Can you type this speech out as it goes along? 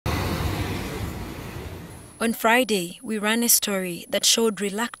On Friday, we ran a story that showed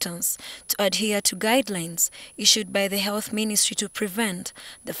reluctance to adhere to guidelines issued by the Health Ministry to prevent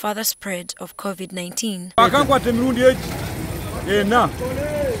the further spread of COVID-19.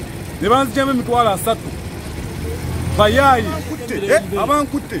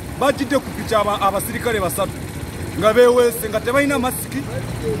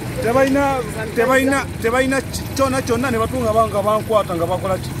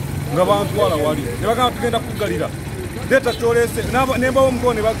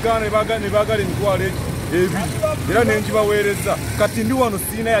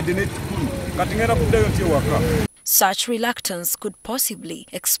 Such reluctance could possibly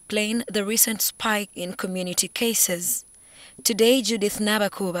explain the recent spike in community cases. Today, Judith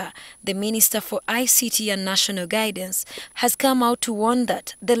Nabakooba, the Minister for ICT and National Guidance, has come out to warn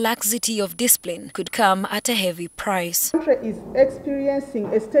that the laxity of discipline could come at a heavy price. The country is experiencing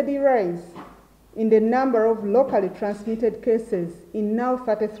a steady rise in the number of locally transmitted cases in now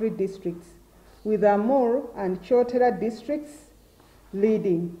 33 districts, with Amur and Chotera districts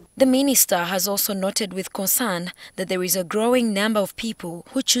leading. The minister has also noted with concern that there is a growing number of people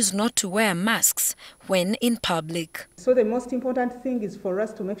who choose not to wear masks when in public. So the most important thing is for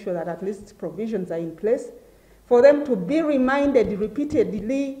us to make sure that at least provisions are in place for them to be reminded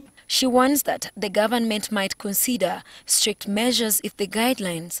repeatedly. She warns that the government might consider strict measures if the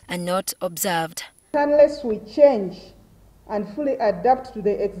guidelines are not observed. Unless we change and fully adapt to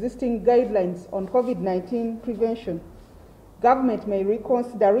the existing guidelines on COVID-19 prevention, government may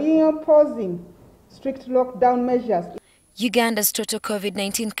reconsider reimposing strict lockdown measures. Uganda's total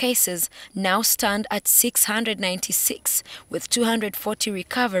COVID-19 cases now stand at 696, with 240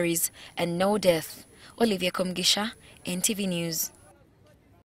 recoveries and no death. Olivia Komgisha, NTV News.